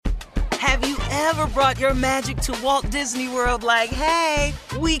Have you ever brought your magic to Walt Disney World like, hey,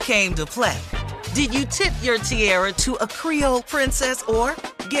 we came to play? Did you tip your tiara to a Creole princess or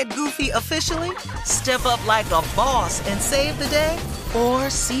get goofy officially? Step up like a boss and save the day? Or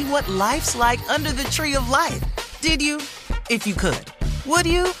see what life's like under the tree of life? Did you? If you could. Would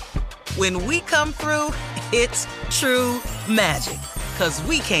you? When we come through, it's true magic. 'Cause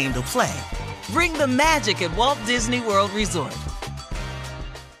we came to play. Bring the magic at Walt Disney World Resort.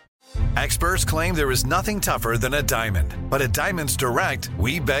 Experts claim there is nothing tougher than a diamond. But at Diamonds Direct,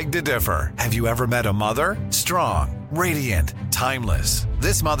 we beg to differ. Have you ever met a mother? Strong, radiant, timeless.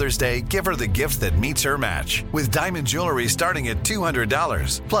 This Mother's Day, give her the gift that meets her match. With diamond jewelry starting at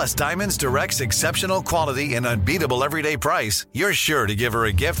 $200. Plus Diamonds Direct's exceptional quality and unbeatable everyday price, you're sure to give her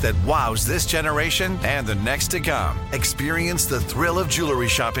a gift that wows this generation and the next to come. Experience the thrill of jewelry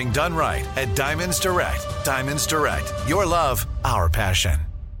shopping done right at Diamonds Direct. Diamonds Direct. Your love, our passion.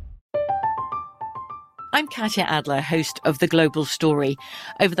 I'm Katya Adler, host of The Global Story.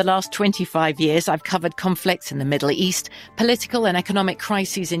 Over the last 25 years, I've covered conflicts in the Middle East, political and economic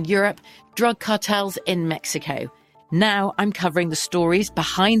crises in Europe, drug cartels in Mexico. Now I'm covering the stories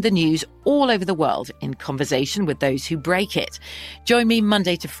behind the news all over the world in conversation with those who break it. Join me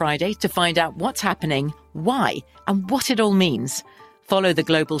Monday to Friday to find out what's happening, why, and what it all means. Follow The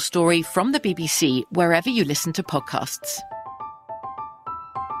Global Story from the BBC wherever you listen to podcasts.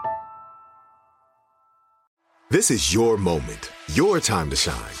 This is your moment, your time to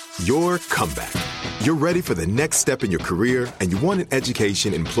shine, your comeback. You're ready for the next step in your career, and you want an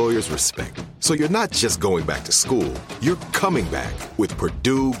education employers respect. So you're not just going back to school, you're coming back with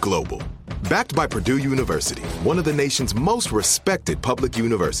Purdue Global. Backed by Purdue University, one of the nation's most respected public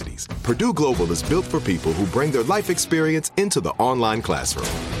universities, Purdue Global is built for people who bring their life experience into the online classroom.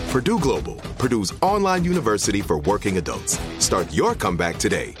 Purdue Global, Purdue's online university for working adults. Start your comeback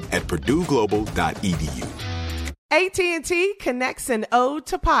today at purdueglobal.edu. AT&T connects an ode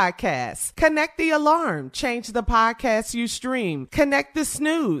to podcasts. Connect the alarm. Change the podcast you stream. Connect the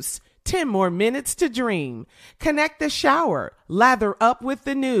snooze. 10 more minutes to dream. Connect the shower. Lather up with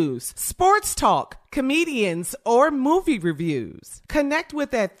the news. Sports talk, comedians, or movie reviews. Connect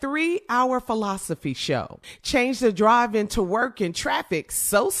with that 3-hour philosophy show. Change the drive into work in traffic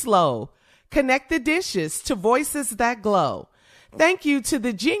so slow. Connect the dishes to voices that glow. Thank you to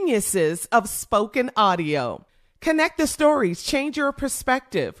the geniuses of spoken audio. Connect the stories, change your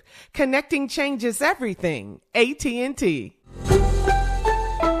perspective. Connecting changes everything. AT&T.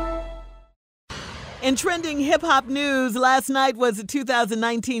 In trending hip-hop news, last night was the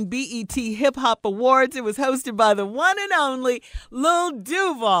 2019 BET Hip Hop Awards. It was hosted by the one and only Lil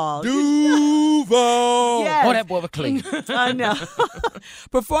Duval. Duval! Yes. Oh, that boy was clean. I know.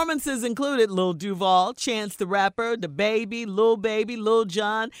 Performances included Lil Duval, Chance the Rapper, DaBaby, Lil Baby, Lil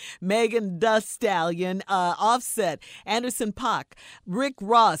Jon, Megan Thee Stallion, Offset, Anderson .Paak, Rick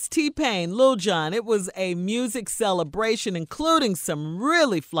Ross, T-Pain, Lil Jon. It was a music celebration, including some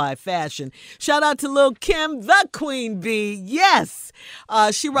really fly fashion. Shout out to Lil Kim, the Queen Bee. Yes.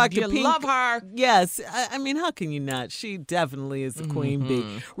 She rocked a pink. You love her. Yes. I mean, how can you not? She definitely is the Queen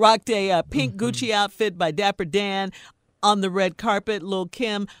Bee. Rocked a pink Gucci outfit by Dapper Dan. On the red carpet, Lil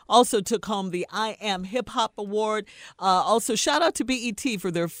Kim also took home the I Am Hip Hop Award. Also, shout out to BET for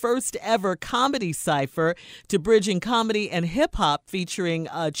their first ever comedy cipher to bridging comedy and hip hop, featuring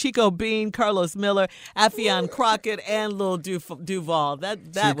Chico Bean, Carlos Miller, Affion Crockett, and Lil Duval.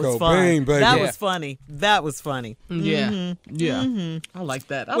 That was fun. Bean, baby. That was funny. That was funny. Yeah. Yeah. I like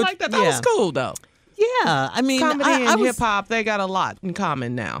that. I like that. That was cool, though. Yeah. I mean, Comedy I and was, hip-hop, they got a lot in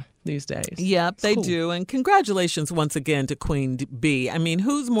common now these days. Yep, they cool. do. And congratulations once again to Queen Bee. I mean,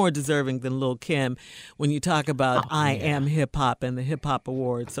 who's more deserving than Lil Kim when you talk about I Am Hip Hop and the Hip Hop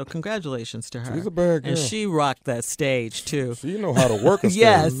Awards? So congratulations to her. She's a bad girl. And she rocked that stage, too. She know how to work a stage.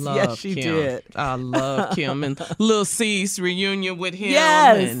 Yes, she Kim. did. I love Kim. And Lil C's reunion with him.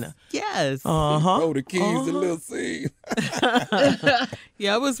 Yes. And, Yes. Throw the keys to Lil C.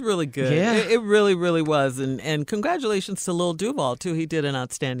 Yeah, it was really good. Yeah. It really, really was. And congratulations to Lil Duval, too. He did an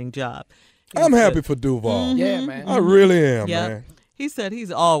outstanding job. I'm happy for Duval. Yeah, man. I really am, Yeah. man. He said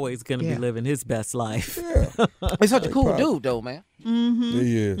he's always going to be living his best life. Yeah. He's such a cool dude, though, man.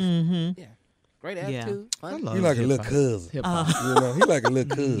 He is. Mm-hmm. Yeah. Great attitude. I Fun. love He like a little hip-hop. cousin. Hip-hop. You know, he like a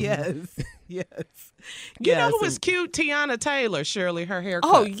little cousin. Yes. Yes. You know who was cute? Tiana Taylor, Shirley, her haircut.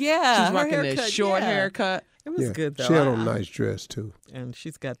 Oh, yeah. She's her rocking haircut, this short yeah. haircut. It was good, though. She had on a nice dress, too. And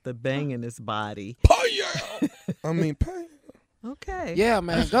she's got the bang in his body. I mean, pay. Okay. Yeah,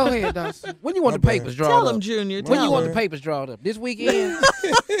 man. Go ahead, Dawson. When you want My the bad. papers drawn Tell up? him, Junior. When Tell you want him. the papers drawn up? This weekend?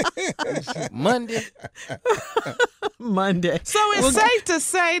 Monday? Monday. So it's safe to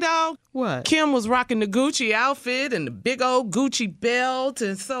say, though, What? Kim was rocking the Gucci outfit and the big old Gucci belt,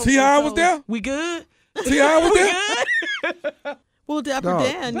 and so T.I. was there? We good? T.I. was there? Good? Well, Dapper Dog.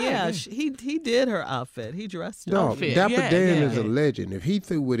 Dan, yeah, he did her outfit. He dressed her. Dog, Outfit. Dapper Yeah, Dan yeah. is a legend. If he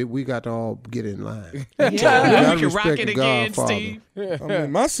through with it, we got to all get in line. Yeah. We gotta We can rock respect it the again, Godfather. Steve. I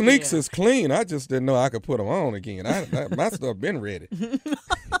mean, my sneaks is clean. I just didn't know I could put them on again. My stuff been ready.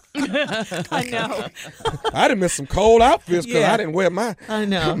 I know. I done missed some cold outfits because Yeah. I didn't wear my I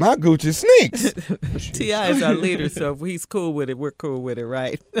know. my Gucci sneaks. T.I. is our leader, so if he's cool with it, we're cool with it,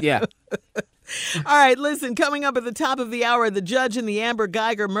 right? Yeah. All right, listen, coming up at the top of the hour, the judge in the Amber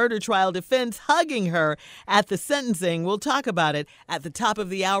Geiger murder trial defends hugging her at the sentencing. We'll talk about it at the top of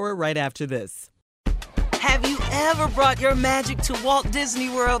the hour right after this. Have you ever brought your magic to Walt Disney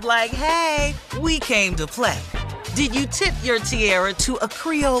World like, hey, we came to play? Did you tip your tiara to a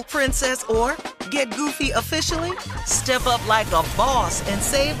Creole princess or get goofy officially? Step up like a boss and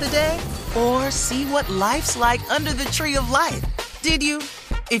save the day? Or see what life's like under the tree of life? Did you?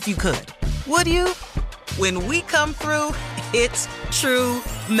 If you could. Would you? When we come through, it's true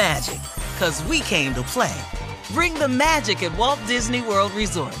magic. 'Cause we came to play. Bring the magic at Walt Disney World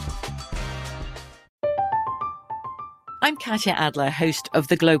Resort. I'm Katya Adler, host of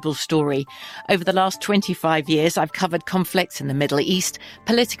The Global Story. Over the last 25 years, I've covered conflicts in the Middle East,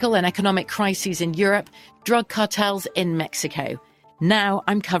 political and economic crises in Europe, drug cartels in Mexico. Now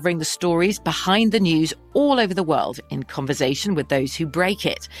I'm covering the stories behind the news all over the world in conversation with those who break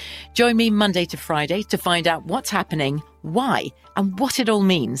it. Join me Monday to Friday to find out what's happening, why, and what it all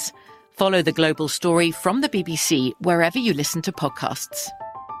means. Follow The Global Story from the BBC wherever you listen to podcasts.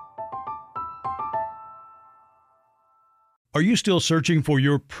 Are you still searching for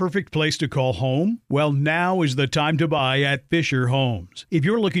your perfect place to call home? Well, now is the time to buy at Fisher Homes. If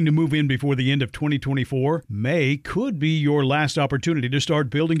you're looking to move in before the end of 2024, May could be your last opportunity to start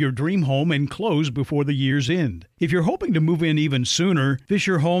building your dream home and close before the year's end. If you're hoping to move in even sooner,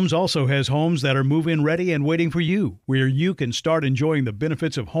 Fisher Homes also has homes that are move-in ready and waiting for you, where you can start enjoying the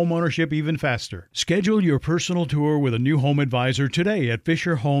benefits of homeownership even faster. Schedule your personal tour with a new home advisor today at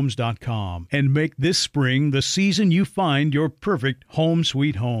FisherHomes.com and make this spring the season you find your perfect home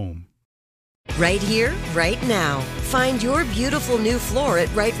sweet home. Right here, right now. Find your beautiful new floor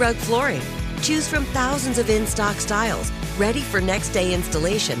at Right Rug Flooring. Choose from thousands of in-stock styles, ready for next day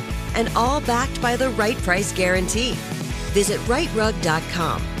installation, and all backed by the right price guarantee. Visit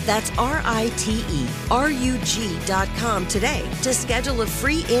rightrug.com. That's RITERUG.com today to schedule a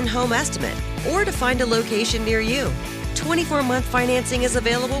free in-home estimate or to find a location near you. 24-month financing is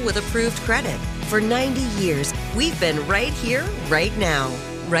available with approved credit. For 90 years, we've been right here, right now.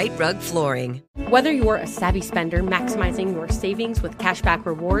 Right Rug Flooring. Whether you're a savvy spender maximizing your savings with cashback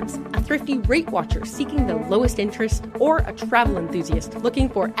rewards, a thrifty rate watcher seeking the lowest interest, or a travel enthusiast looking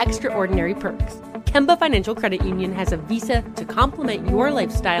for extraordinary perks, Kemba Financial Credit Union has a visa to complement your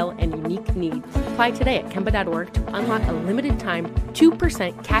lifestyle and unique needs. Apply today at Kemba.org to unlock a limited time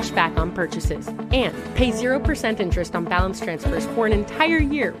 2% cash back on purchases and pay 0% interest on balance transfers for an entire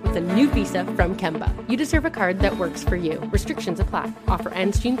year with a new visa from Kemba. You deserve a card that works for you. Restrictions apply. Offer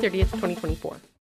ends June 30th, 2024.